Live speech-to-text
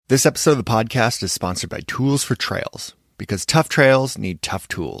This episode of the podcast is sponsored by Tools for Trails, because tough trails need tough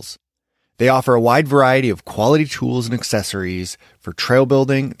tools. They offer a wide variety of quality tools and accessories for trail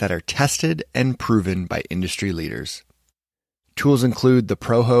building that are tested and proven by industry leaders. Tools include the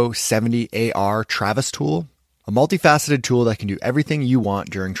Proho 70AR Travis tool, a multifaceted tool that can do everything you want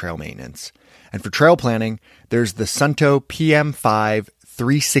during trail maintenance. And for trail planning, there's the Suunto PM5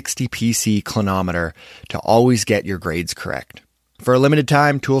 360PC clinometer to always get your grades correct. For a limited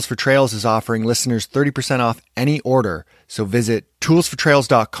time, Tools for Trails is offering listeners 30% off any order. So visit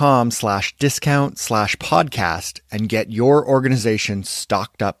toolsfortrails.com/discount/podcast and get your organization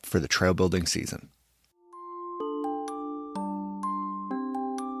stocked up for the trail building season.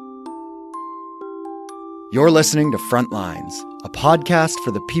 You're listening to Frontlines, a podcast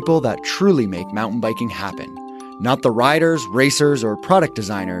for the people that truly make mountain biking happen. Not the riders, racers, or product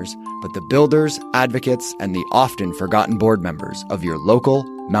designers, but the builders, advocates, and the often forgotten board members of your local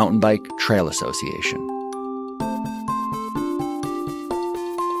mountain bike trail association.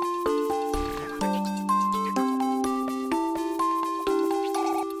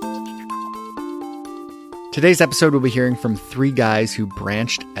 Today's episode, we'll be hearing from three guys who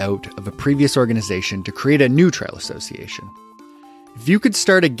branched out of a previous organization to create a new trail association. If you could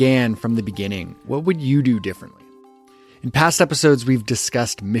start again from the beginning, what would you do differently? In past episodes, we've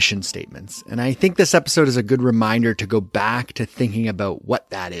discussed mission statements, and I think this episode is a good reminder to go back to thinking about what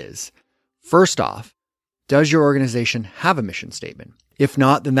that is. First off, does your organization have a mission statement? If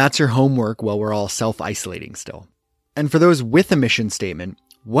not, then that's your homework while we're all self-isolating still. And for those with a mission statement,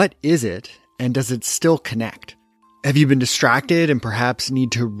 what is it, and does it still connect? Have you been distracted and perhaps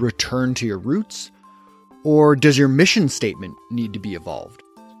need to return to your roots? Or does your mission statement need to be evolved?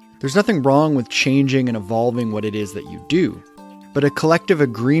 There's nothing wrong with changing and evolving what it is that you do, but a collective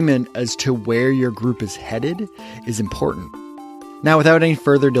agreement as to where your group is headed is important. Now, without any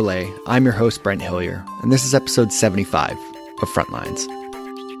further delay, I'm your host, Brent Hillier, and this is episode 75 of Frontlines.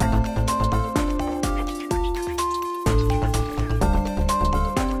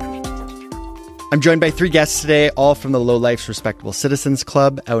 I'm joined by three guests today, all from the Low Life's Respectable Citizens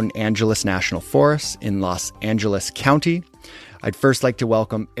Club out in Angeles National Forest in Los Angeles County. I'd first like to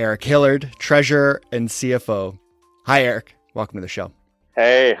welcome Eric Hillard, Treasurer and CFO. Hi, Eric. Welcome to the show.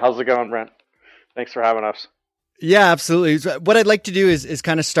 Hey, how's it going, Brent? Thanks for having us. Yeah, absolutely. So what I'd like to do is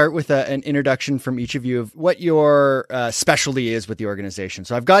kind of start with an introduction from each of you of what your specialty is with the organization.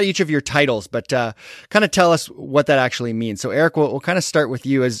 So I've got each of your titles, but kind of tell us what that actually means. So Eric, we'll kind of start with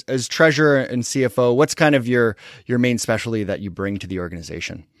you as Treasurer and CFO. What's kind of your main specialty that you bring to the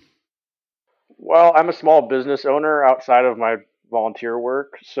organization? Well, I'm a small business owner outside of my volunteer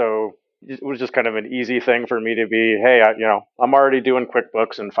work, so it was just kind of an easy thing for me to be, hey, I'm already doing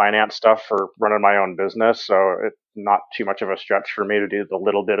QuickBooks and finance stuff for running my own business, so it's not too much of a stretch for me to do the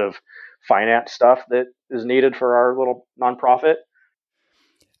little bit of finance stuff that is needed for our little nonprofit.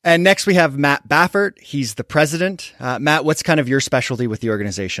 And next we have Matt Baffert. He's the president. Matt, what's kind of your specialty with the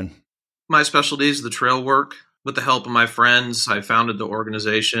organization? My specialty is the trail work. With the help of my friends, I founded the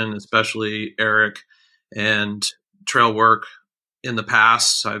organization, especially Eric, and trail work. In the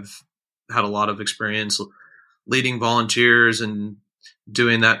past, I've had a lot of experience leading volunteers and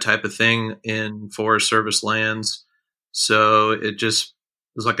doing that type of thing in Forest Service lands. So it just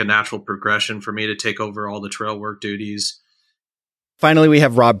was like a natural progression for me to take over all the trail work duties. Finally, we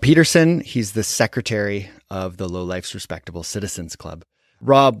have Rob Peterson. He's the secretary of the Low Life's Respectable Citizens Club.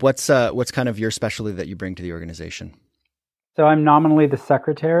 Rob, what's kind of your specialty that you bring to the organization? So I'm nominally the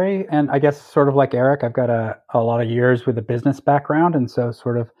secretary, and I guess sort of like Eric, I've got a lot of years with a business background, and so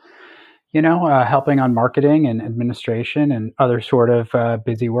sort of, helping on marketing and administration and other sort of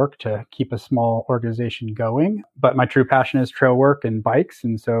busy work to keep a small organization going. But my true passion is trail work and bikes,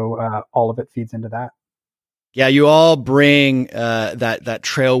 and so all of it feeds into that. Yeah, you all bring that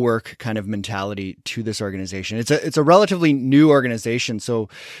trail work kind of mentality to this organization. It's a relatively new organization, so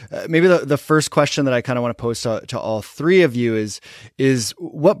maybe the first question that I kind of want to pose to all three of you is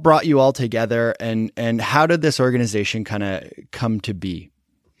what brought you all together, and how did this organization kind of come to be?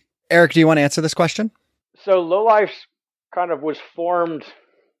 Eric, do you want to answer this question? So Low Life kind of was formed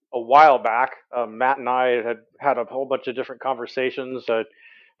a while back. Matt and I had a whole bunch of different conversations.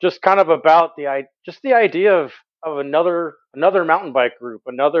 Just kind of about the idea of another mountain bike group,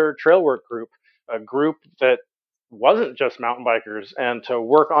 another trail work group, a group that wasn't just mountain bikers, and to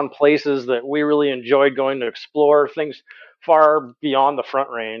work on places that we really enjoyed going to explore, things far beyond the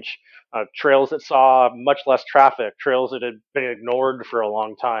Front Range, trails that saw much less traffic, trails that had been ignored for a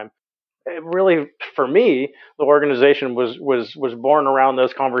long time. It really, for me, the organization was born around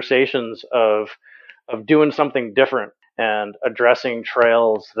those conversations of doing something different. and addressing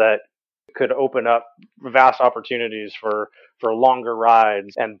trails that could open up vast opportunities for longer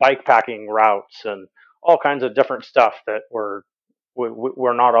rides and bike packing routes and all kinds of different stuff that we're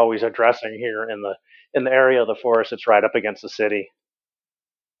not always addressing here in the area of the forest that's right up against the city.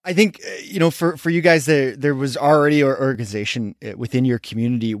 I think, for you guys, there was already an organization within your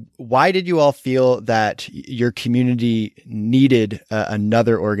community. Why did you all feel that your community needed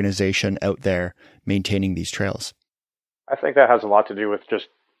another organization out there maintaining these trails? I think that has a lot to do with just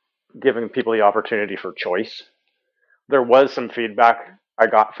giving people the opportunity for choice. There was some feedback I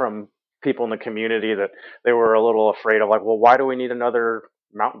got from people in the community that they were a little afraid of, like, well, why do we need another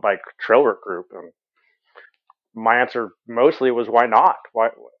mountain bike trail work group? And my answer mostly was, why not? Why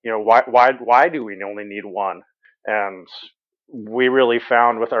do we only need one? And we really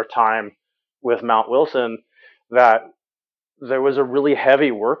found with our time with Mount Wilson that there was a really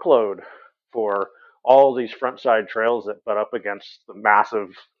heavy workload for all these front side trails that butt up against the massive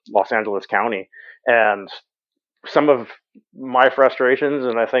Los Angeles County. And some of my frustrations,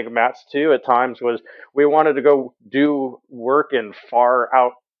 and I think Matt's too at times, was we wanted to go do work in far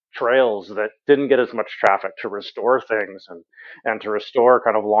out trails that didn't get as much traffic to restore things and to restore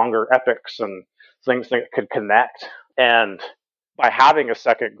kind of longer epics and things that could connect. And by having a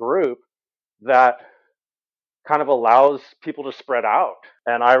second group, that kind of allows people to spread out.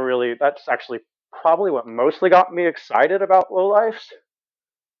 And that's actually probably what mostly got me excited about Lowlifes,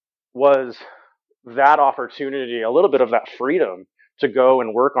 was that opportunity, a little bit of that freedom to go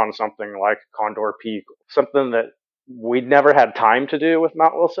and work on something like Condor Peak, something that we'd never had time to do with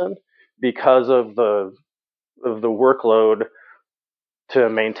Mount Wilson because of the workload to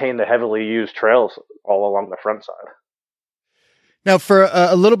maintain the heavily used trails all along the front side. Now, for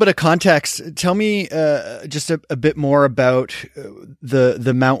a little bit of context, tell me just a bit more about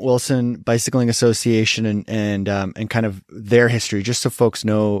the Mount Wilson Bicycling Association and kind of their history, just so folks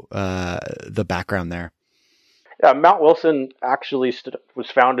know the background there. Yeah, Mount Wilson actually was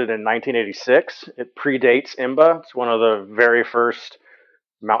founded in 1986. It predates IMBA. It's one of the very first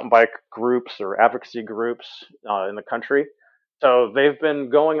mountain bike groups or advocacy groups in the country. So they've been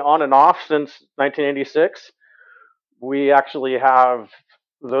going on and off since 1986. We actually have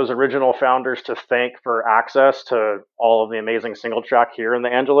those original founders to thank for access to all of the amazing single track here in the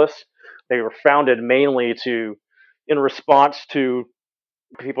Angeles. They were founded mainly in response to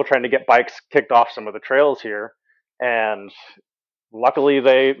people trying to get bikes kicked off some of the trails here. And luckily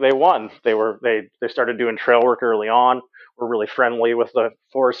they won. They started doing trail work early on. We're really friendly with the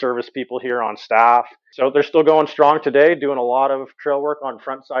Forest Service people here on staff. So they're still going strong today, doing a lot of trail work on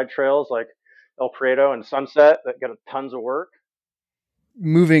front side trails like El Prieto and Sunset that get tons of work.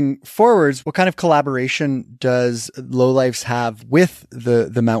 Moving forwards, what kind of collaboration does Lowlifes have with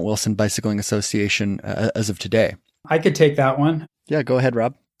the Mount Wilson Bicycling Association as of today? I could take that one. Yeah, go ahead,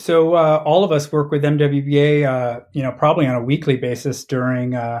 Rob. So all of us work with MWBA, probably on a weekly basis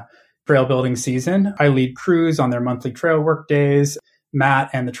during trail building season. I lead crews on their monthly trail work days. Matt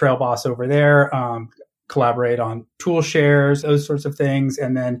and the trail boss over there collaborate on tool shares, those sorts of things.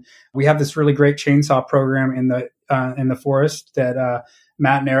 And then we have this really great chainsaw program in the forest that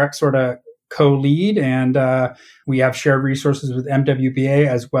Matt and Eric sort of co-lead. And we have shared resources with MWBA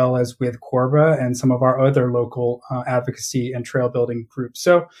as well as with Corba and some of our other local advocacy and trail building groups.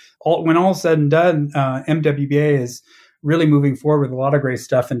 So when all is said and done, MWBA is really moving forward with a lot of great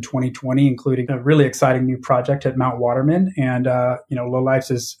stuff in 2020, including a really exciting new project at Mount Waterman. And,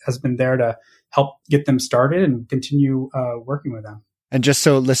 Lowlifes has been there to help get them started and continue working with them. And just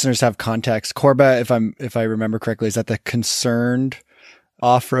so listeners have context, Corba, if I remember correctly, is that the Concerned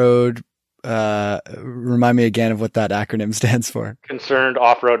Off-Road? Remind me again of what that acronym stands for. Concerned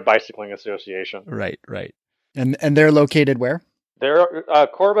Off-Road Bicycling Association. Right. And they're located where?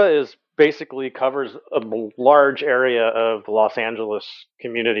 Corba basically covers a large area of the Los Angeles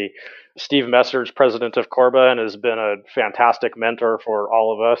community. Steve Messer's president of Corba and has been a fantastic mentor for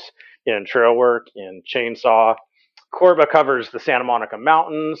all of us in trail work, in chainsaw. Corba covers the Santa Monica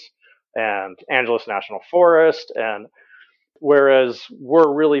Mountains and Angeles National Forest. And whereas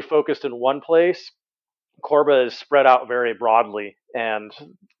we're really focused in one place, Corba is spread out very broadly. And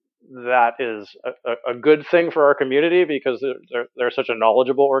that is a good thing for our community because they're such a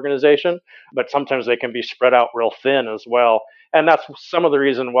knowledgeable organization, but sometimes they can be spread out real thin as well. And that's some of the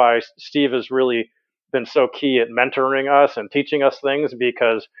reason why Steve has really been so key at mentoring us and teaching us things,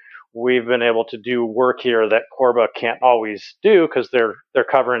 because we've been able to do work here that Corba can't always do because they're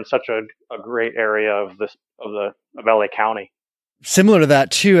covering such a great area of LA County. Similar to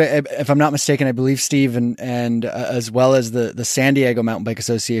that too, if I'm not mistaken, I believe Steve and as well as the San Diego Mountain Bike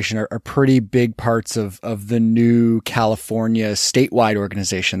Association are pretty big parts of the new California statewide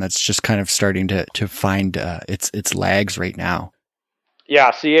organization that's just kind of starting to find its legs right now. Yeah,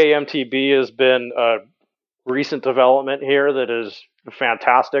 CAMTB has been a recent development here that is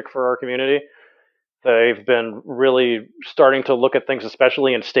fantastic for our community. They've been really starting to look at things,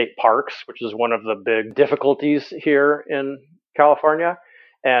 especially in state parks, which is one of the big difficulties here in California.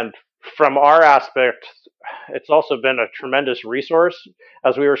 And from our aspect, it's also been a tremendous resource.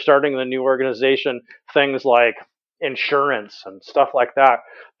 As we were starting the new organization, things like insurance and stuff like that,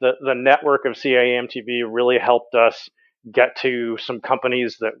 the network of CAMTB really helped us get to some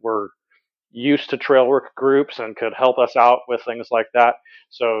companies that were used to trail work groups and could help us out with things like that.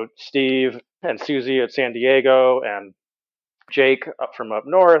 So Steve and Susie at San Diego and Jake up from up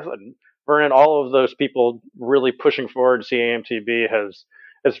north and Vernon, all of those people really pushing forward CAMTB has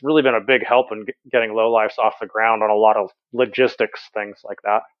really been a big help in getting Low Lifes off the ground on a lot of logistics things like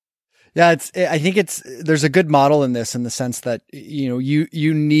that. Yeah, I think there's a good model in this in the sense that,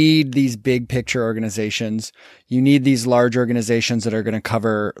 you need these big picture organizations. You need these large organizations that are going to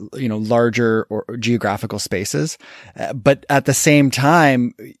cover, larger or geographical spaces. But at the same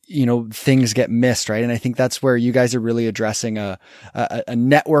time, things get missed, right? And I think that's where you guys are really addressing a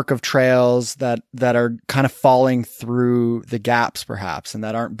network of trails that are kind of falling through the gaps perhaps, and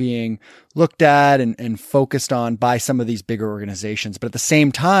that aren't being looked at and focused on by some of these bigger organizations. But at the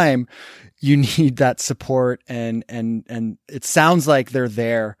same time, you need that support and it sounds like they're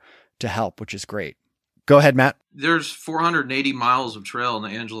there to help, which is great. Go ahead, Matt. There's 480 miles of trail in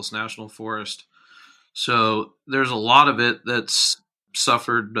the Angeles National Forest. So there's a lot of it that's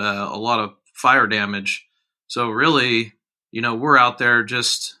suffered a lot of fire damage. So really, we're out there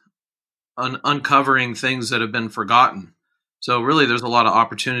just uncovering things that have been forgotten. So really, there's a lot of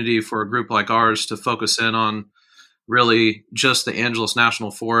opportunity for a group like ours to focus in on really just the Angeles National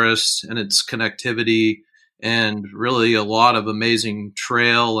Forest and its connectivity, and really a lot of amazing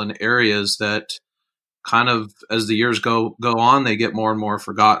trail and areas that kind of, as the years go on, they get more and more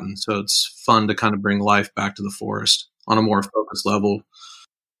forgotten. So it's fun to kind of bring life back to the forest on a more focused level.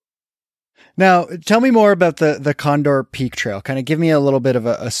 Now, tell me more about the Condor Peak Trail. Kind of give me a little bit of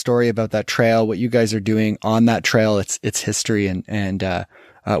a story about that trail, what you guys are doing on that trail, its history, and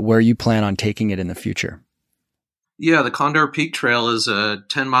where you plan on taking it in the future. Yeah, the Condor Peak Trail is a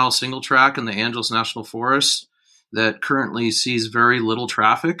 10-mile single track in the Angeles National Forest that currently sees very little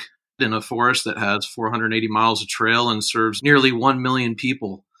traffic in a forest that has 480 miles of trail and serves nearly 1 million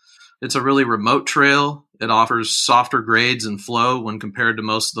people. It's a really remote trail. It offers softer grades and flow when compared to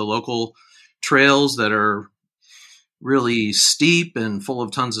most of the local trails that are really steep and full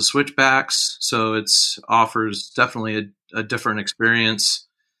of tons of switchbacks. So it offers definitely a different experience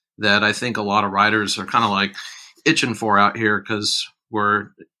that I think a lot of riders are kind of like itching for out here, because we're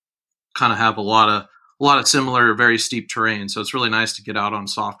kind of have a lot of similar, very steep terrain. So it's really nice to get out on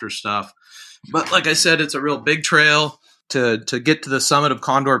softer stuff. But like I said, it's a real big trail. To get to the summit of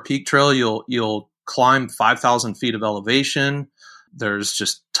Condor Peak Trail, you'll climb 5,000 feet of elevation. There's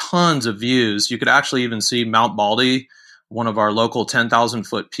just tons of views. You could actually even see Mount Baldy, one of our local 10,000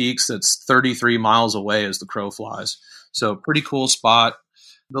 foot peaks that's 33 miles away as the crow flies. So pretty cool spot.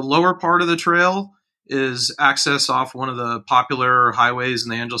 The lower part of the trail is access off one of the popular highways in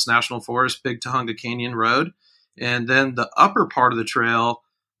the Angeles National Forest, Big Tujunga Canyon Road. And then the upper part of the trail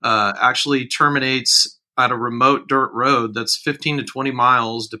actually terminates at a remote dirt road that's 15 to 20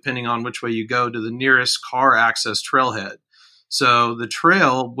 miles, depending on which way you go, to the nearest car access trailhead. So the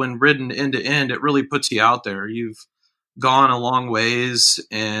trail, when ridden end to end, it really puts you out there. You've gone a long ways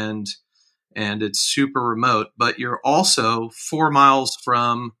and it's super remote, but you're also 4 miles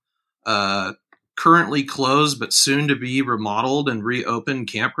from currently closed but soon to be remodeled and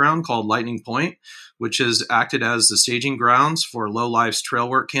reopened campground called Lightning Point, which has acted as the staging grounds for Low Life's trail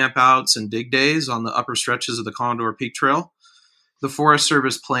work campouts and dig days on the upper stretches of the Condor Peak Trail. The Forest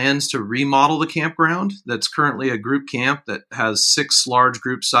Service plans to remodel the campground that's currently a group camp that has 6 large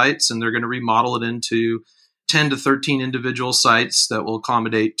group sites, and they're going to remodel it into 10 to 13 individual sites that will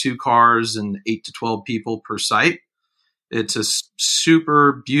accommodate 2 cars and 8 to 12 people per site. It's a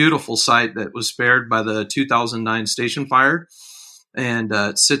super beautiful site that was spared by the 2009 station fire, and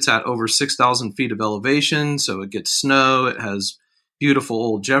it sits at over 6,000 feet of elevation, so it gets snow. It has beautiful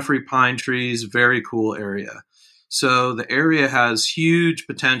old Jeffrey pine trees, very cool area. So the area has huge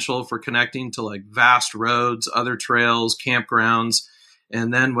potential for connecting to like vast roads, other trails, campgrounds.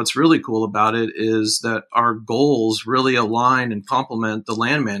 And then what's really cool about it is that our goals really align and complement the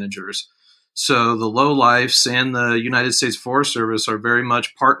land managers. So the lowlifes and the United States Forest Service are very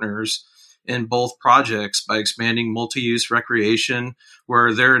much partners in both projects by expanding multi-use recreation,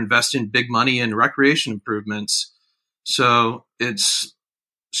 where they're investing big money in recreation improvements. So it's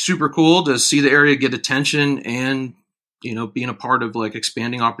super cool to see the area get attention and, being a part of like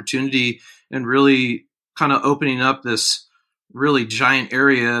expanding opportunity and really kind of opening up this really giant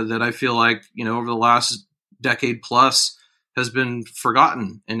area that I feel like, over the last decade plus has been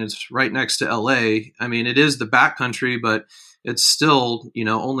forgotten. And it's right next to LA. I mean, it is the backcountry, but it's still,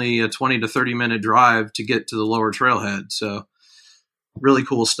 only a 20 to 30 minute drive to get to the lower trailhead. So really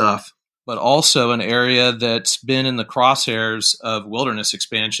cool stuff. But also an area that's been in the crosshairs of wilderness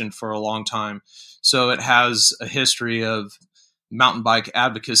expansion for a long time. So it has a history of mountain bike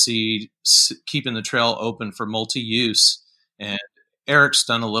advocacy, keeping the trail open for multi-use. And Eric's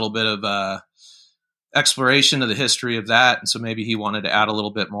done a little bit of exploration of the history of that. And so maybe he wanted to add a little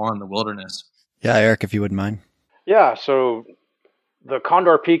bit more on the wilderness. Yeah, Eric, if you wouldn't mind. Yeah, so the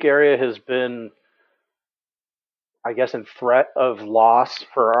Condor Peak area has been, I guess, in threat of loss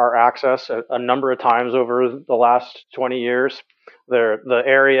for our access a number of times over the last 20 years. The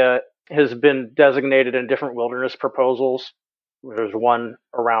area has been designated in different wilderness proposals. There's one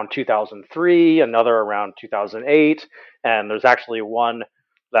around 2003, another around 2008, and there's actually one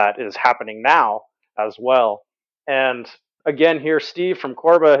that is happening now as well. And again, here, Steve from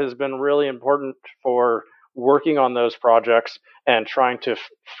Corba has been really important for working on those projects and trying to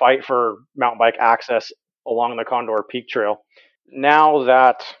fight for mountain bike access along the Condor Peak Trail. Now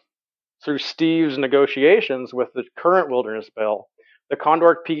that through Steve's negotiations with the current wilderness bill, the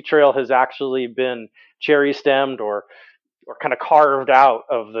Condor Peak Trail has actually been cherry stemmed or kind of carved out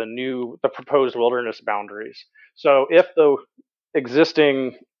of the proposed wilderness boundaries. So if the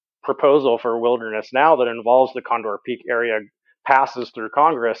existing proposal for wilderness now that involves the Condor Peak area passes through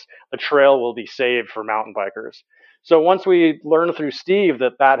Congress, the trail will be saved for mountain bikers. So once we learned through Steve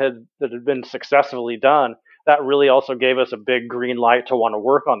that had been successfully done, that really also gave us a big green light to want to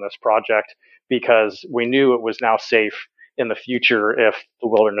work on this project, because we knew it was now safe in the future if the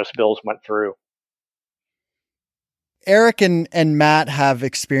wilderness bills went through. Eric and Matt have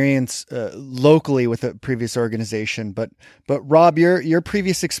experience locally with a previous organization, but Rob, your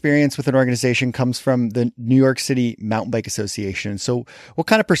previous experience with an organization comes from the New York City Mountain Bike Association. So what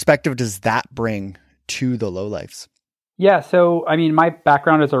kind of perspective does that bring to the lowlifes? Yeah, so I mean, my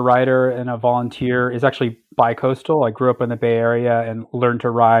background as a rider and a volunteer is actually bi-coastal. I grew up in the Bay Area and learned to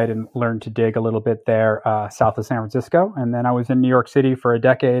ride and learned to dig a little bit there south of San Francisco. And then I was in New York City for a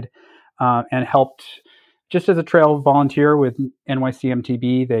decade and helped just as a trail volunteer with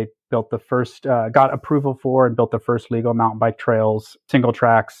NYCMTB. They built the first, got approval for and built the first legal mountain bike trails, single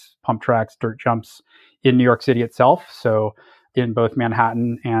tracks, pump tracks, dirt jumps in New York City itself. So in both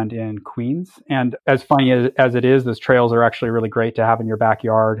Manhattan and in Queens. And as funny as it is, those trails are actually really great to have in your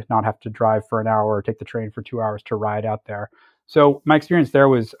backyard, not have to drive for an hour or take the train for 2 hours to ride out there. So my experience there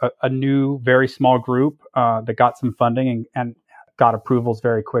was a new, very small group that got some funding and got approvals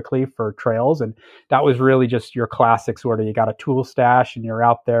very quickly for trails. And that was really just your classic sort of, you got a tool stash and you're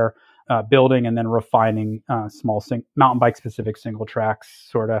out there building and then refining small mountain bike specific single tracks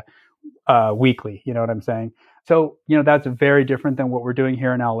sort of weekly. You know what I'm saying? So, that's very different than what we're doing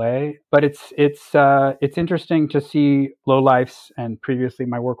here in LA, but it's interesting to see lowlifes and previously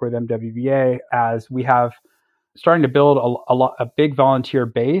my work with MWBA as we have starting to build a big volunteer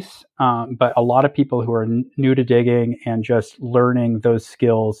base, but a lot of people who are new to digging and just learning those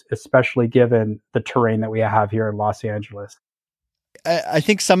skills, especially given the terrain that we have here in Los Angeles. I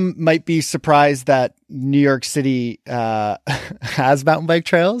think some might be surprised that New York City has mountain bike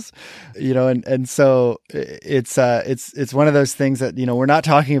trails, and so it's one of those things that, we're not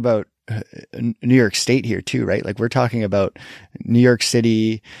talking about New York State here too, right? Like we're talking about New York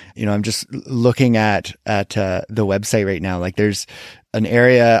City. I'm just looking at the website right now. Like there's an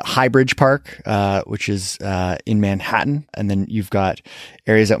area, Highbridge Park, which is in Manhattan, and then you've got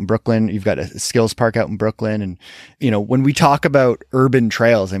areas out in Brooklyn. You've got a Skills Park out in Brooklyn, and when we talk about urban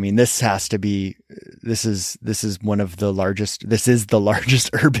trails, I mean this is one of the largest. This is the largest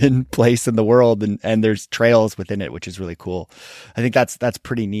urban place in the world, and there's trails within it, which is really cool. I think that's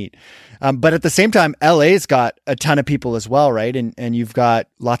pretty neat. But at the same time, LA's got a ton of people as well, right? And you've got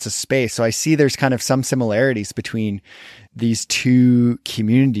lots of space. So I see there's kind of some similarities between these two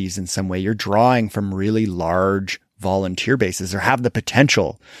communities in some way. You're drawing from really large volunteer bases, or have the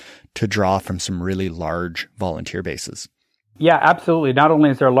potential to draw from some really large volunteer bases. Yeah, absolutely. Not only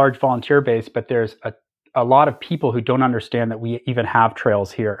is there a large volunteer base, but there's a lot of people who don't understand that we even have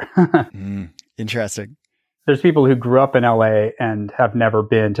trails here. Interesting. There's people who grew up in LA and have never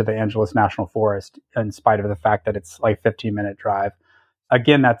been to the Angeles National Forest in spite of the fact that it's like 15-minute drive.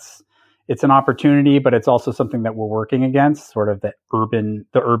 Again, it's an opportunity, but it's also something that we're working against, sort of the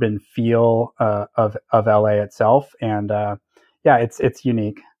urban feel of LA itself. And it's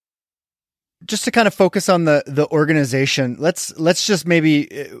unique. Just to kind of focus on the organization, let's just maybe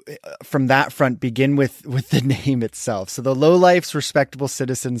from that front begin with the name itself. So the Lowlifes Respectable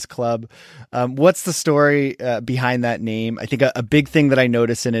Citizens Club. What's the story behind that name? I think a big thing that I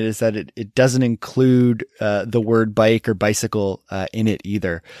notice in it is that it doesn't include the word bike or bicycle in it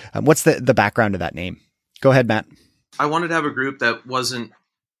either. What's the background of that name? Go ahead, Matt. I wanted to have a group that wasn't,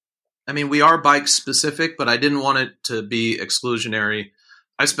 I mean, we are bike specific, but I didn't want it to be exclusionary.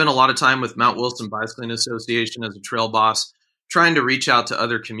 I spent a lot of time with Mount Wilson Bicycling Association as a trail boss, trying to reach out to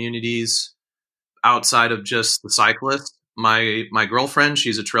other communities outside of just the cyclists. My girlfriend,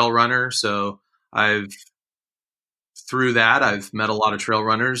 she's a trail runner, so through that, I've met a lot of trail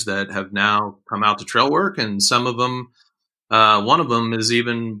runners that have now come out to trail work, and some of them, one of them is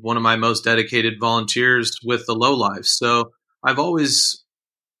even one of my most dedicated volunteers with the Lowlifes. So I've always,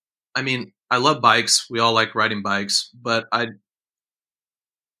 I mean, I love bikes. We all like riding bikes, but I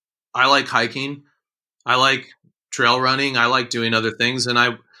like hiking. I like trail running. I like doing other things. And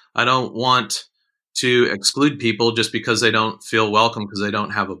I don't want to exclude people just because they don't feel welcome because they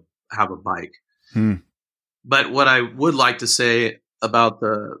don't have a bike. But what I would like to say about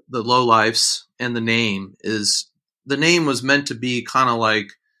the Lowlifes and the name is the name was meant to be kind of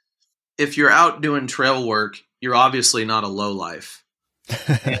like, if you're out doing trail work, you're obviously not a lowlife.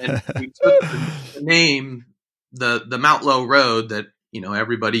 And we took the name, the Mount Low Road that,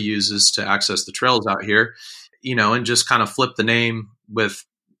 everybody uses to access the trails out here, and just kind of flip the name with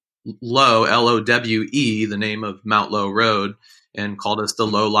Low, L-O-W-E, the name of Mount Low Road, and called us the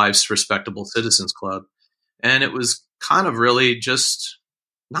Lowlifes Respectable Citizens Club. And it was kind of really just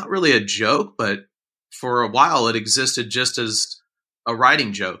not really a joke, but for a while it existed just as a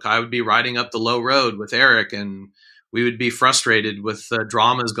riding joke. I would be riding up the Low Road with Eric, and we would be frustrated with the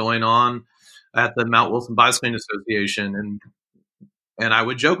dramas going on at the Mount Wilson Bicycling Association, and I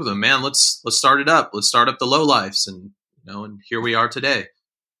would joke with him, man, let's start it up. Let's start up the Lowlifes, and and here we are today.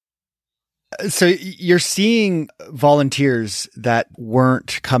 So you're seeing volunteers that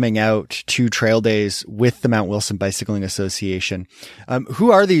weren't coming out to trail days with the Mount Wilson Bicycling Association.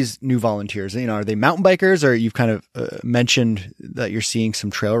 Who are these new volunteers? Are they mountain bikers, or you've kind of mentioned that you're seeing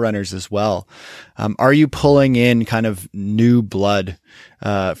some trail runners as well? Are you pulling in kind of new blood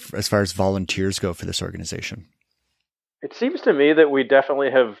as far as volunteers go for this organization? It seems to me that we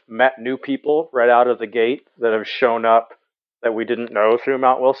definitely have met new people right out of the gate that have shown up that we didn't know through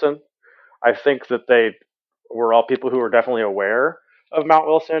Mount Wilson. I think that they were all people who were definitely aware of Mount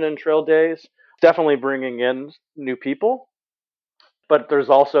Wilson and trail days, definitely bringing in new people. But there's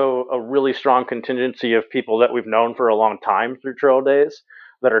also a really strong contingency of people that we've known for a long time through trail days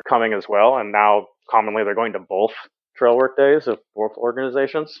that are coming as well. And now commonly they're going to both trail work days of both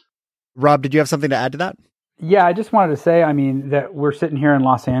organizations. Rob, did you have something to add to that? Yeah, I just wanted to say, that we're sitting here in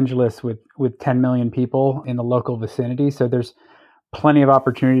Los Angeles with 10 million people in the local vicinity. So there's plenty of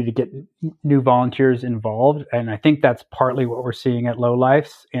opportunity to get new volunteers involved. And I think that's partly what we're seeing at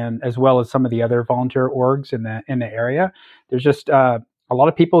Lowlifes, and as well as some of the other volunteer orgs in the area. There's just a lot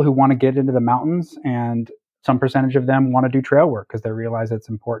of people who want to get into the mountains, and some percentage of them want to do trail work because they realize it's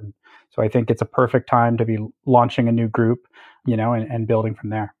important. So I think it's a perfect time to be launching a new group, and building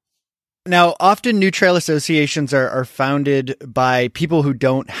from there. Now, often new trail associations are founded by people who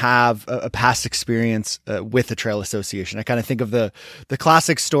don't have a past experience with a trail association. I kind of think of the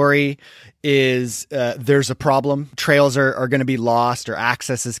classic story is there's a problem. Trails are going to be lost, or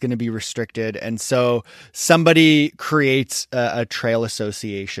access is going to be restricted. And so somebody creates a trail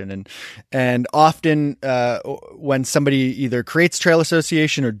association. And often when somebody either creates a trail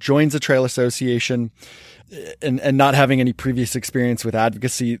association or joins a trail association, and not having any previous experience with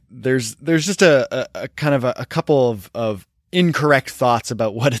advocacy, there's just a kind of a couple of incorrect thoughts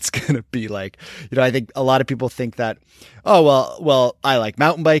about what it's going to be like. I think a lot of people think that, oh, well, I like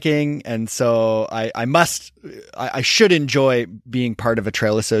mountain biking, and so I should enjoy being part of a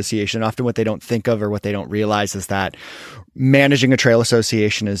trail association. Often what they don't think of, or what they don't realize, is that managing a trail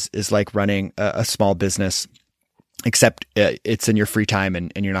association is like running a small business, except it's in your free time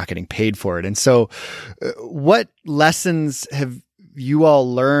and you're not getting paid for it. And so what lessons have you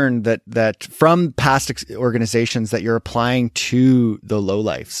all learned that from past organizations that you're applying to the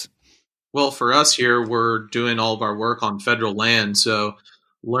Lowlifes? Well, for us here, we're doing all of our work on federal land. So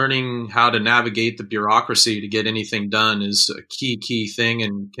learning how to navigate the bureaucracy to get anything done is a key thing,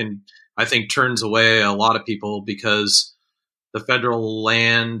 and can I think turns away a lot of people because the federal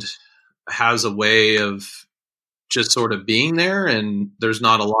land has a way of just sort of being there, and there's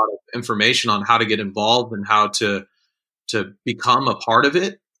not a lot of information on how to get involved and how to become a part of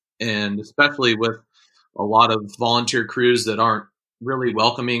it. And especially with a lot of volunteer crews that aren't really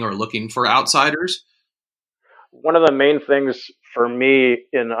welcoming or looking for outsiders. One of the main things for me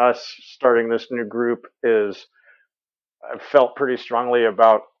in us starting this new group is I've felt pretty strongly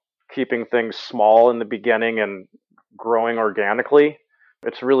about keeping things small in the beginning and growing organically.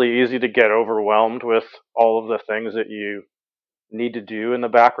 It's really easy to get overwhelmed with all of the things that you need to do in the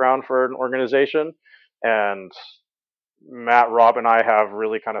background for an organization. And Matt, Rob, and I have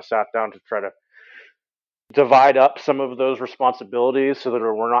really kind of sat down to try to divide up some of those responsibilities so that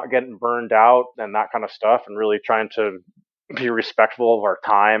we're not getting burned out and that kind of stuff, and really trying to be respectful of our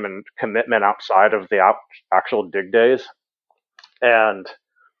time and commitment outside of the actual dig days. And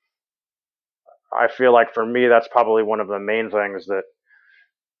I feel like for me, that's probably one of the main things that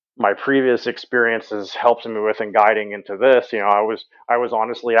my previous experiences helped me with in guiding into this. I was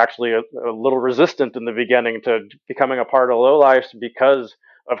honestly actually a little resistant in the beginning to becoming a part of Lowlifes because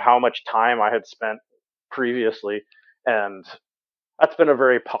of how much time I had spent previously. And that's been a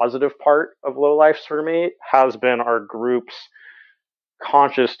very positive part of Lowlifes for me, has been our group's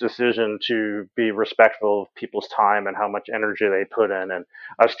conscious decision to be respectful of people's time and how much energy they put in, and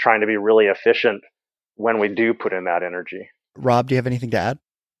us trying to be really efficient when we do put in that energy. Rob, do you have anything to add?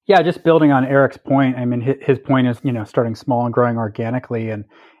 Yeah, just building on Eric's point. I mean, his point is, starting small and growing organically. And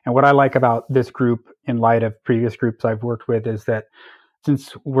what I like about this group in light of previous groups I've worked with is that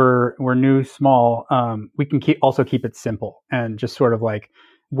since we're new, small, we can keep it simple and just sort of like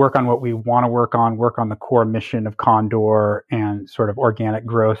work on what we want to work on the core mission of Condor and sort of organic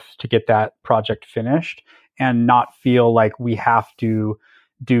growth to get that project finished, and not feel like we have to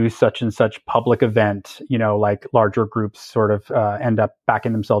do such and such public event, like larger groups sort of end up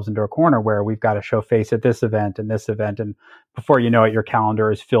backing themselves into a corner where we've got to show face at this event and this event. And before you know it, your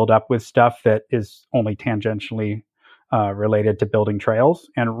calendar is filled up with stuff that is only tangentially related to building trails.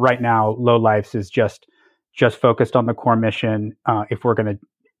 And right now, Lowlifes is just focused on the core mission. If we're going to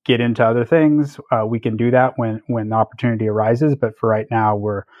get into other things, we can do that when the opportunity arises. But for right now,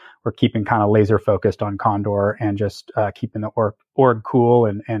 we're keeping kind of laser focused on Condor and just keeping the org cool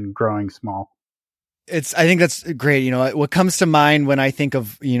and growing small. I think that's great. What comes to mind when I think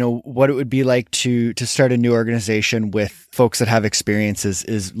of, what it would be like to start a new organization with folks that have experiences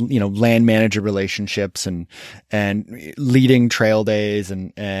is, land manager relationships and leading trail days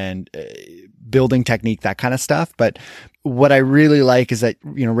and building technique, that kind of stuff. But what I really like is that,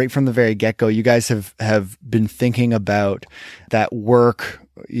 right from the very get-go, you guys have been thinking about that work,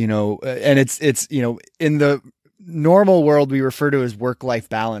 and it's, in the normal world we refer to as work-life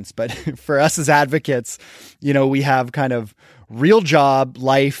balance. But for us as advocates, we have kind of real job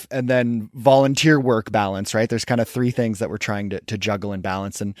life and then volunteer work balance, right? There's kind of three things that we're trying to juggle and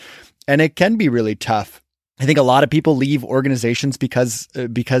balance. And it can be really tough. I think a lot of people leave organizations because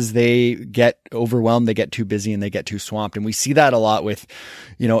they get overwhelmed, they get too busy, and they get too swamped. And we see that a lot with,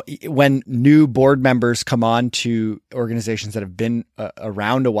 when new board members come on to organizations that have been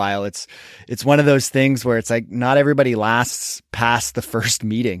around a while. It's one of those things where it's like not everybody lasts past the first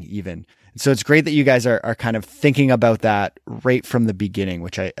meeting even. So it's great that you guys are kind of thinking about that right from the beginning,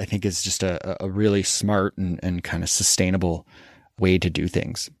 which I think is just a really smart and kind of sustainable way to do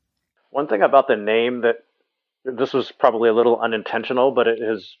things. One thing about the name that this was probably a little unintentional, but it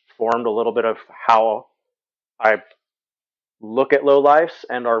has formed a little bit of how I look at Lowlifes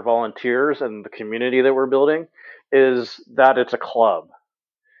and our volunteers and the community that we're building, is that it's a club.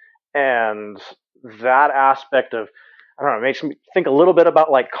 And that aspect of, I don't know, it makes me think a little bit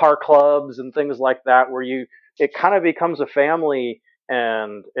about like car clubs and things like that, where it kind of becomes a family,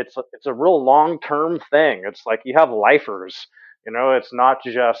 and it's a real long-term thing. It's like you have lifers, it's not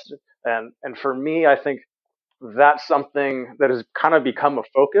just, and for me, I think that's something that has kind of become a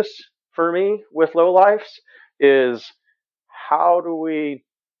focus for me with Lowlifes, is how do we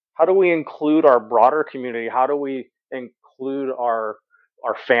include our broader community? How do we include our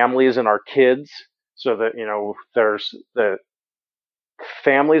families and our kids so that, there's the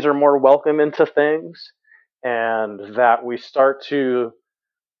families are more welcome into things, and that we start to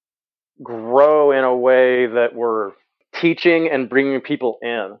grow in a way that we're teaching and bringing people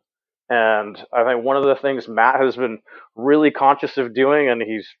in. And I think one of the things Matt has been really conscious of doing, and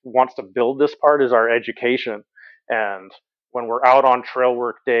he wants to build this part, is our education. And when we're out on trail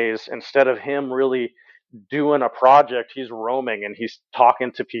work days, instead of him really doing a project, he's roaming and he's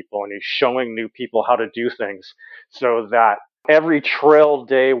talking to people and he's showing new people how to do things, so that every trail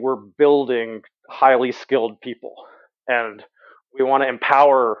day we're building highly skilled people, and we want to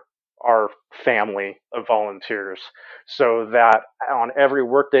empower our family of volunteers so that on every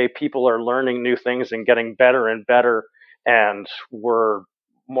workday people are learning new things and getting better and better, and we're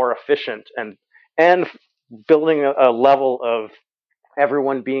more efficient, and building a level of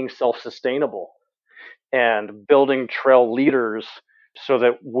everyone being self-sustainable and building trail leaders so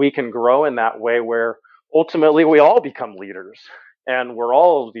that we can grow in that way where ultimately we all become leaders and we're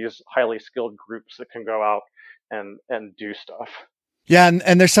all these highly skilled groups that can go out and do stuff. Yeah.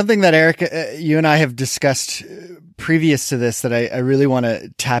 And there's something that Eric, you and I have discussed previous to this that I really want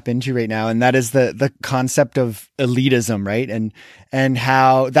to tap into right now. And that is the concept of elitism, right? And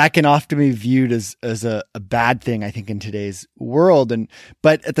how that can often be viewed as a bad thing, I think, in today's world.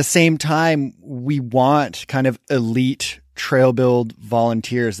 But at the same time, we want kind of elite trail build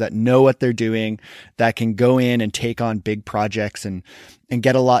volunteers that know what they're doing, that can go in and take on big projects and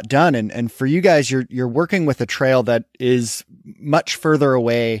get a lot done. And for you guys, you're working with a trail that is much further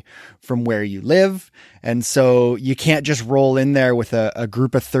away from where you live. And so you can't just roll in there with a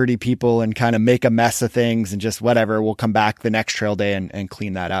group of 30 people and kind of make a mess of things and just whatever, we'll come back the next trail day and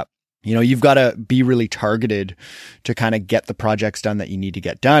clean that up. You know, you've got to be really targeted to kind of get the projects done that you need to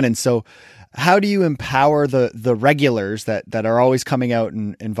get done. And so how do you empower the regulars that are always coming out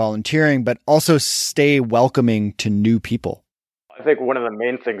and volunteering, but also stay welcoming to new people? I think one of the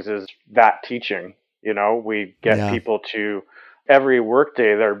main things is that teaching. You know, we get people to every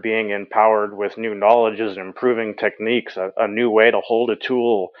workday they're being empowered with new knowledges and improving techniques, a new way to hold a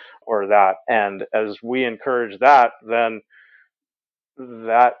tool or that. And as we encourage that, then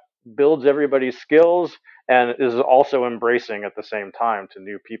that builds everybody's skills and is also embracing at the same time to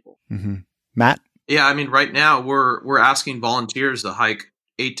new people. Mm-hmm. Matt? Yeah, I mean, right now we're asking volunteers to hike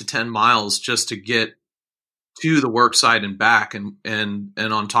 8 to 10 miles just to get to the work site and back, and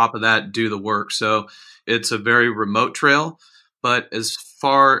on top of that, do the work. So it's a very remote trail. But as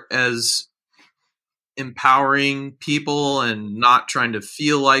far as empowering people and not trying to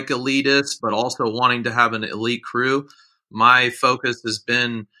feel like elitists, but also wanting to have an elite crew, my focus has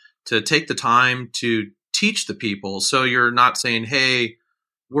been to take the time to teach the people. So you're not saying, hey,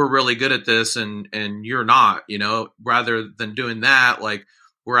 we're really good at this and you're not, you know, rather than doing that, like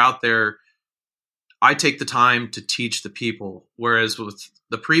we're out there. I take the time to teach the people. Whereas with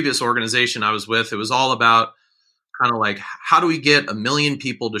the previous organization I was with, it was all about kind of like, how do we get 1 million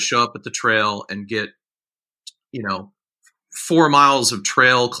people to show up at the trail and get, you know, 4 miles of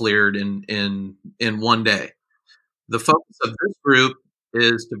trail cleared in one day. The focus of this group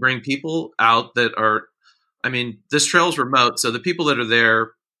is to bring people out that are, I mean, this trail is remote. So the people that are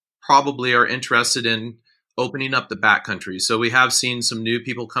there probably are interested in opening up the backcountry. So we have seen some new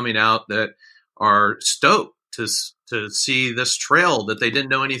people coming out that are stoked to see this trail that they didn't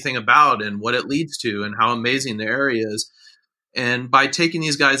know anything about and what it leads to and how amazing the area is. And by taking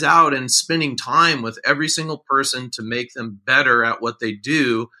these guys out and spending time with every single person to make them better at what they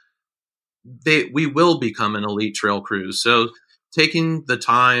do, we will become an elite trail crew. So taking the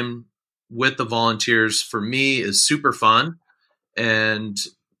time with the volunteers for me is super fun. And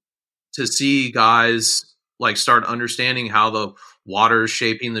to see guys like start understanding how the water is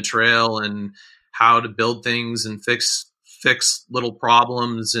shaping the trail and how to build things and fix little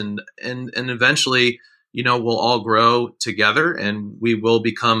problems and eventually, you know, we'll all grow together and we will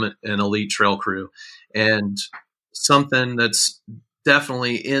become an elite trail crew. And something that's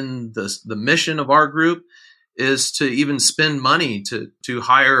definitely in the mission of our group is to even spend money to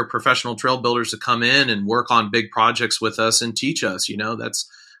hire professional trail builders to come in and work on big projects with us and teach us. You know, that's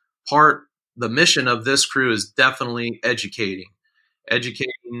the mission of this crew is definitely educating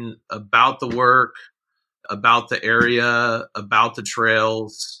about the work, about the area, about the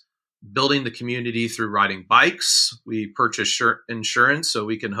trails, building the community through riding bikes. We purchase insurance so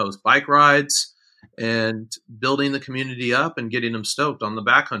we can host bike rides, and building the community up and getting them stoked on the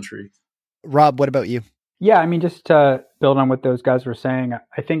backcountry. Rob, what about you? Yeah, I mean, just to build on what those guys were saying,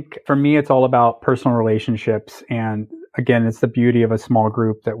 I think for me, it's all about personal relationships. And again, it's the beauty of a small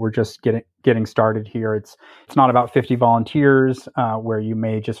group that we're just getting started here. It's not about 50 volunteers where you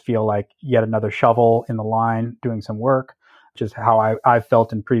may just feel like yet another shovel in the line doing some work, which is how I've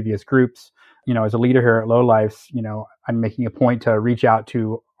felt in previous groups. You know, as a leader here at Lowlifes, you know, I'm making a point to reach out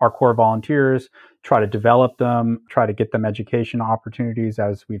to our core volunteers, try to develop them, try to get them education opportunities,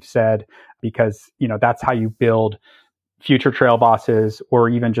 as we've said, because, you know, that's how you build future trail bosses, or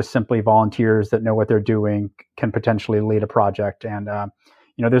even just simply volunteers that know what they're doing can potentially lead a project. And,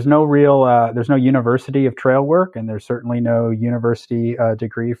 you know, there's no university of trail work, and there's certainly no university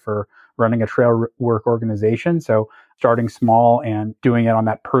degree for running a trail work organization. So starting small and doing it on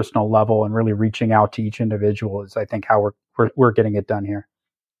that personal level and really reaching out to each individual is, I think, how we're getting it done here.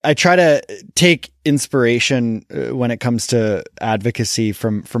 I try to take inspiration when it comes to advocacy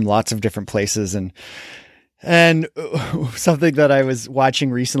from lots of different places, and something that I was watching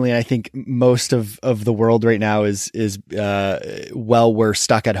recently, and I think most of the world right now is while we're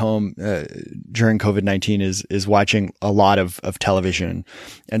stuck at home during COVID-19 is watching a lot of television.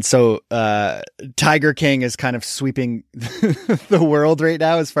 And so Tiger King is kind of sweeping the world right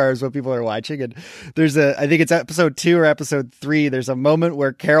now as far as what people are watching. And there's I think it's episode 2 or episode 3, there's a moment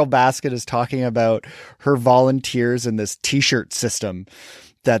where Carol Baskin is talking about her volunteers in this t-shirt system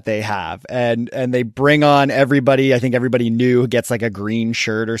that they have, and they bring on everybody. I think everybody new gets like a green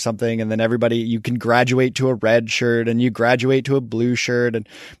shirt or something, and then everybody, you can graduate to a red shirt and you graduate to a blue shirt,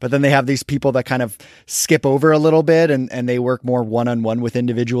 but then they have these people that kind of skip over a little bit and they work more one-on-one with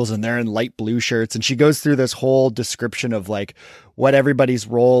individuals, and they're in light blue shirts. And she goes through this whole description of like what everybody's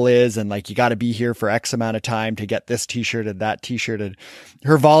role is, and like you got to be here for X amount of time to get this t-shirt and that t-shirt. And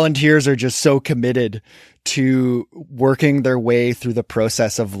her volunteers are just so committed to working their way through the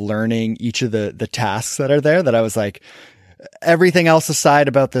process of learning each of the tasks that are there, that I was like, everything else aside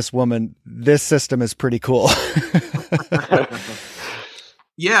about this woman, this system is pretty cool.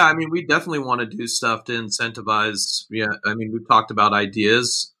 Yeah, I mean, we definitely want to do stuff to incentivize. Yeah, I mean, we've talked about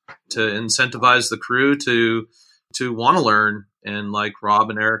ideas to incentivize the crew to want to learn. And like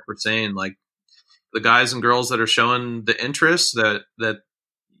Rob and Eric were saying, like the guys and girls that are showing the interest that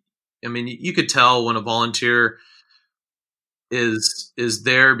I mean, you could tell when a volunteer is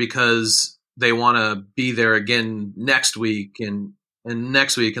there because they want to be there again next week and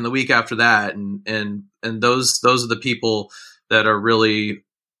next week and the week after that, and those are the people that are really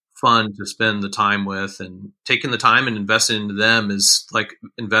fun to spend the time with, and taking the time and investing into them is like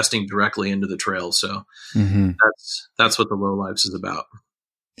investing directly into the trail. So that's what the Low Lives is about.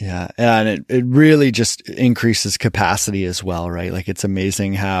 Yeah. And it really just increases capacity as well, right? Like it's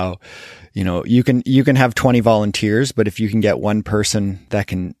amazing how, you can have 20 volunteers, but if you can get one person that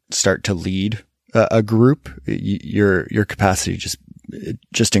can start to lead a group, your capacity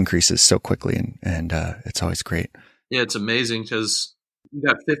just increases so quickly. And it's always great. Yeah. It's amazing because you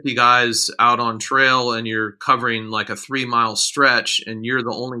got 50 guys out on trail and you're covering like a 3-mile stretch, and you're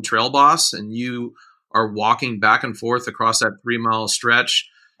the only trail boss, and you are walking back and forth across that 3-mile stretch,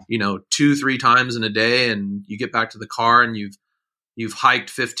 2-3 times in a day, and you get back to the car and you've hiked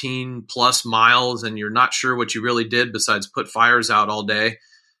 15 plus miles, and you're not sure what you really did besides put fires out all day.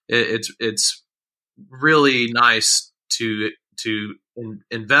 It's really nice to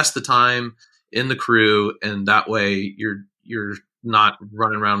invest the time in the crew, and that way you're not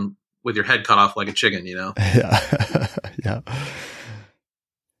running around with your head cut off like a chicken, Yeah. Yeah.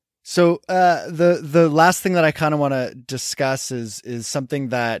 So the last thing that I kind of want to discuss is something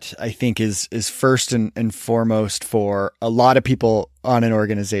that I think is first and foremost for a lot of people on an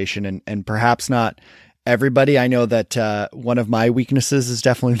organization, and perhaps not everybody. I know that one of my weaknesses is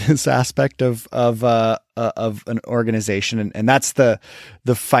definitely this aspect of an organization, and that's the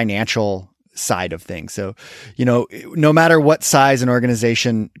financial side of things. So, no matter what size an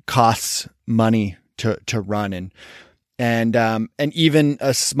organization costs money to run, and even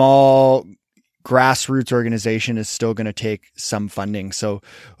a small grassroots organization is still going to take some funding. So,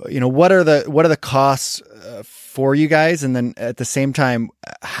 what are the costs for you guys? And then at the same time,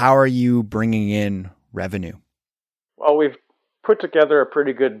 how are you bringing in revenue? Well, we've put together a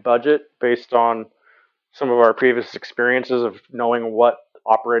pretty good budget based on some of our previous experiences of knowing what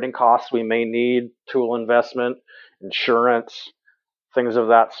operating costs we may need, tool investment, insurance, things of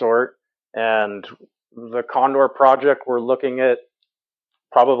that sort. And the Condor project, we're looking at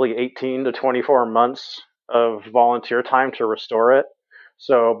probably 18 to 24 months of volunteer time to restore it.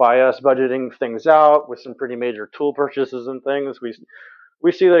 So by us budgeting things out with some pretty major tool purchases and things,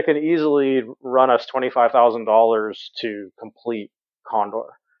 we see that it can easily run us $25,000 to complete Condor.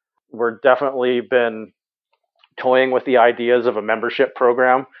 We're definitely been toying with the ideas of a membership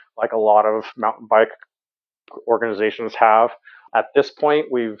program, like a lot of mountain bike organizations have. At this point,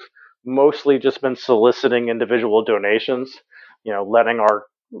 we've mostly just been soliciting individual donations, letting our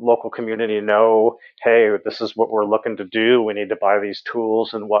local community know, hey, this is what we're looking to do. We need to buy these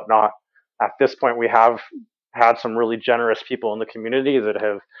tools and whatnot. At this point, we have had some really generous people in the community that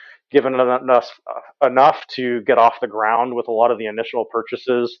have given us enough to get off the ground with a lot of the initial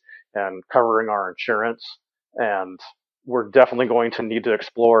purchases and covering our insurance. And we're definitely going to need to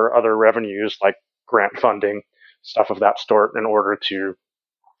explore other revenues like grant funding, stuff of that sort, in order to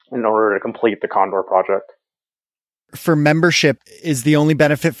complete the Condor project. For membership, is the only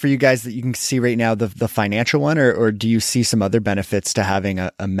benefit for you guys that you can see right now the financial one, or do you see some other benefits to having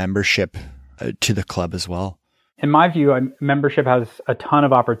a membership to the club as well? In my view, membership has a ton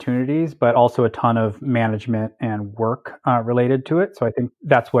of opportunities, but also a ton of management and work related to it. So I think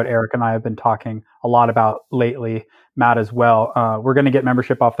that's what Eric and I have been talking a lot about lately, Matt as well. We're going to get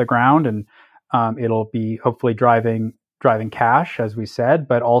membership off the ground, and it'll be hopefully driving cash, as we said,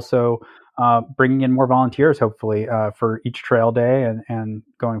 but also bringing in more volunteers, hopefully, for each trail day and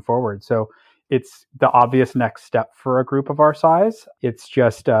going forward. So it's the obvious next step for a group of our size. It's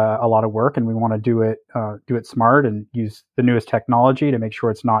just a lot of work, and we want to do it smart and use the newest technology to make sure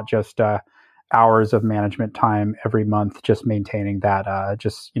it's not just hours of management time every month, just maintaining that,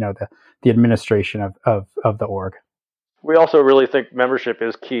 the administration of the org. We also really think membership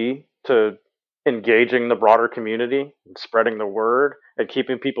is key to engaging the broader community and spreading the word and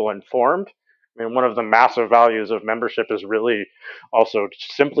keeping people informed. I mean, one of the massive values of membership is really also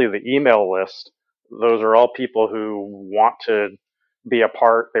simply the email list. Those are all people who want to be a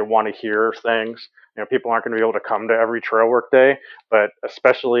part. They want to hear things. People aren't going to be able to come to every trail work day, but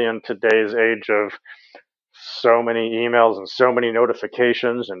especially in today's age of so many emails and so many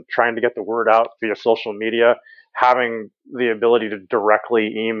notifications and trying to get the word out via social media, having the ability to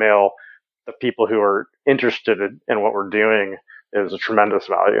directly email the people who are interested in what we're doing is a tremendous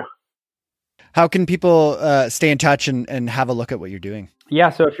value. How can people stay in touch and have a look at what you're doing? Yeah,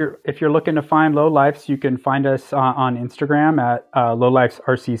 so if you're looking to find Low Lifes, you can find us on Instagram at Low Lifes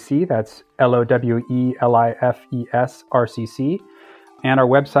RCC. That's LOWELIFES RCC. And our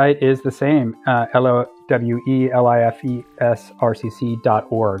website is the same,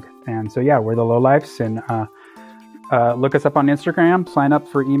 LOWELIFESRCC.org. And so, yeah, we're the Low Lifes, and look us up on Instagram, sign up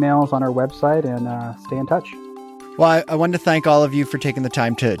for emails on our website, and stay in touch. Well, I wanted to thank all of you for taking the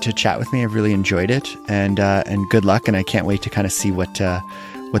time to chat with me. I've really enjoyed it, and good luck. And I can't wait to kind of see what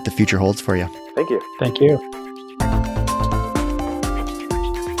the future holds for you. Thank you. Thank you.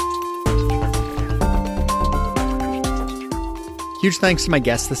 Huge thanks to my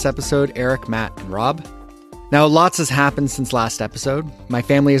guests this episode, Eric, Matt, and Rob. Now, lots has happened since last episode. My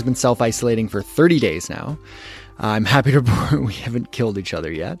family has been self-isolating for 30 days now. I'm happy to report we haven't killed each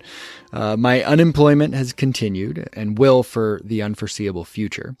other yet. My unemployment has continued and will for the unforeseeable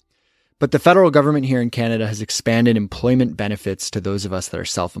future. But the federal government here in Canada has expanded employment benefits to those of us that are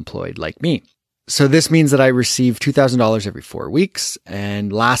self-employed like me. So this means that I receive $2,000 every 4 weeks,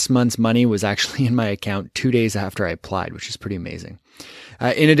 and last month's money was actually in my account 2 days after I applied, which is pretty amazing.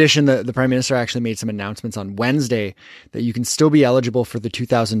 In addition, the Prime Minister actually made some announcements on Wednesday that you can still be eligible for the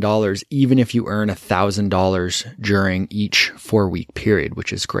 $2,000 even if you earn $1,000 during each 4-week period,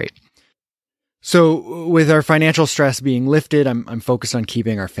 which is great. So with our financial stress being lifted, I'm focused on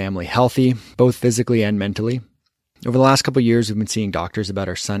keeping our family healthy, both physically and mentally. Over the last couple of years, we've been seeing doctors about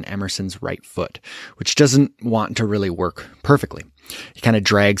our son Emerson's right foot, which doesn't want to really work perfectly. He kind of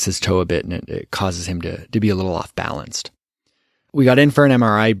drags his toe a bit, and it causes him to be a little off balanced. We got in for an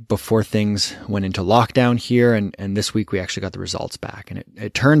MRI before things went into lockdown here, and this week we actually got the results back. And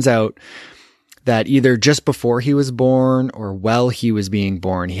it turns out that either just before he was born or while he was being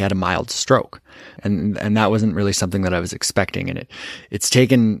born, he had a mild stroke. And that wasn't really something that I was expecting. And it's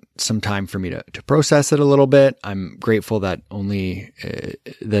taken some time for me to process it a little bit. I'm grateful that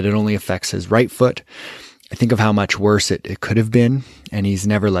it only affects his right foot. I think of how much worse it could have been, and he's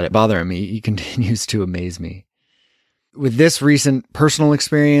never let it bother him. He continues to amaze me. With this recent personal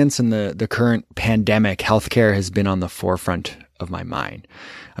experience and the current pandemic, healthcare has been on the forefront of my mind.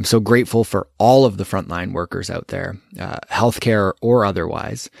 I'm so grateful for all of the frontline workers out there, healthcare or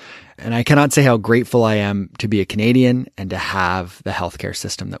otherwise. And I cannot say how grateful I am to be a Canadian and to have the healthcare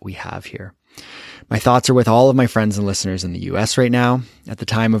system that we have here. My thoughts are with all of my friends and listeners in the US right now. At the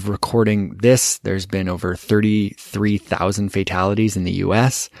time of recording this, there's been over 33,000 fatalities in the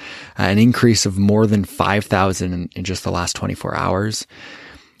US, an increase of more than 5,000 in just the last 24 hours.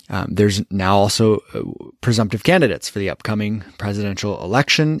 There's now also presumptive candidates for the upcoming presidential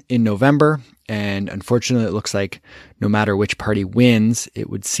election in November. And unfortunately, it looks like no matter which party wins, it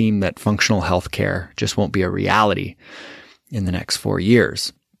would seem that functional healthcare just won't be a reality in the next 4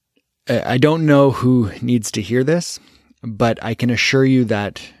 years. I don't know who needs to hear this, but I can assure you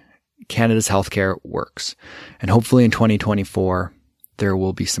that Canada's healthcare works. And hopefully in 2024, there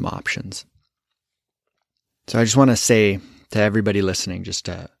will be some options. So I just want to say to everybody listening, just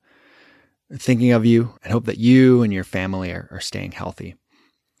thinking of you, and hope that you and your family are staying healthy.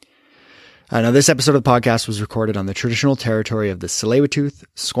 Now, this episode of the podcast was recorded on the traditional territory of the Tsleil-Waututh,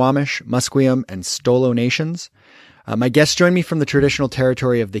 Squamish, Musqueam, and Stolo nations. My guests joined me from the traditional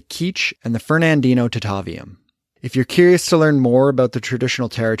territory of the Kizh and the Fernandino Tataviam. If you're curious to learn more about the traditional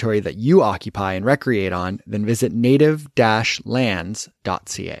territory that you occupy and recreate on, then visit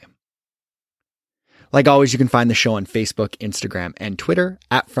native-lands.ca. Like always, you can find the show on Facebook, Instagram, and Twitter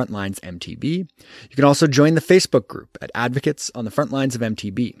at FrontlinesMTB. You can also join the Facebook group at Advocates on the Frontlines of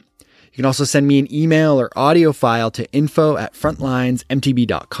MTB. You can also send me an email or audio file to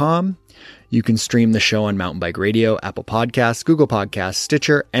info@frontlinesmtb.com. You can stream the show on Mountain Bike Radio, Apple Podcasts, Google Podcasts,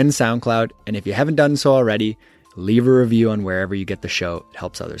 Stitcher, and SoundCloud. And if you haven't done so already, leave a review on wherever you get the show. It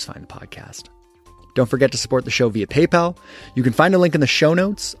helps others find the podcast. Don't forget to support the show via PayPal. You can find a link in the show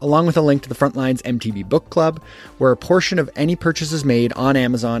notes, along with a link to the Frontlines MTB Book Club, where a portion of any purchases made on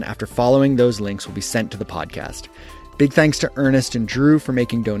Amazon after following those links will be sent to the podcast. Big thanks to Ernest and Drew for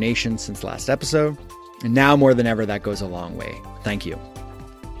making donations since last episode. And now more than ever, that goes a long way. Thank you.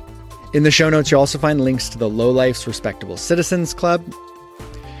 In the show notes, you'll also find links to the Low Life's Respectable Citizens Club.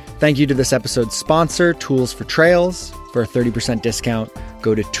 Thank you to this episode's sponsor, Tools for Trails. For a 30% discount,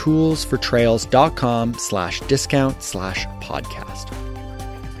 go to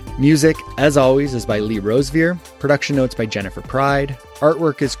toolsfortrails.com/discount/podcast. Music, as always, is by Lee Rosevear. Production notes by Jennifer Pride.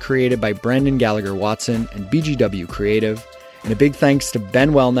 Artwork is created by Brendan Gallagher Watson and BGW Creative. And a big thanks to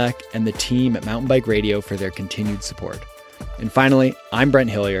Ben Welneck and the team at Mountain Bike Radio for their continued support. And finally, I'm Brent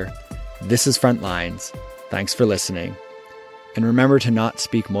Hillier. This is Frontlines. Thanks for listening. And remember to not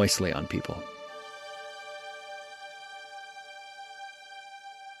speak moistly on people.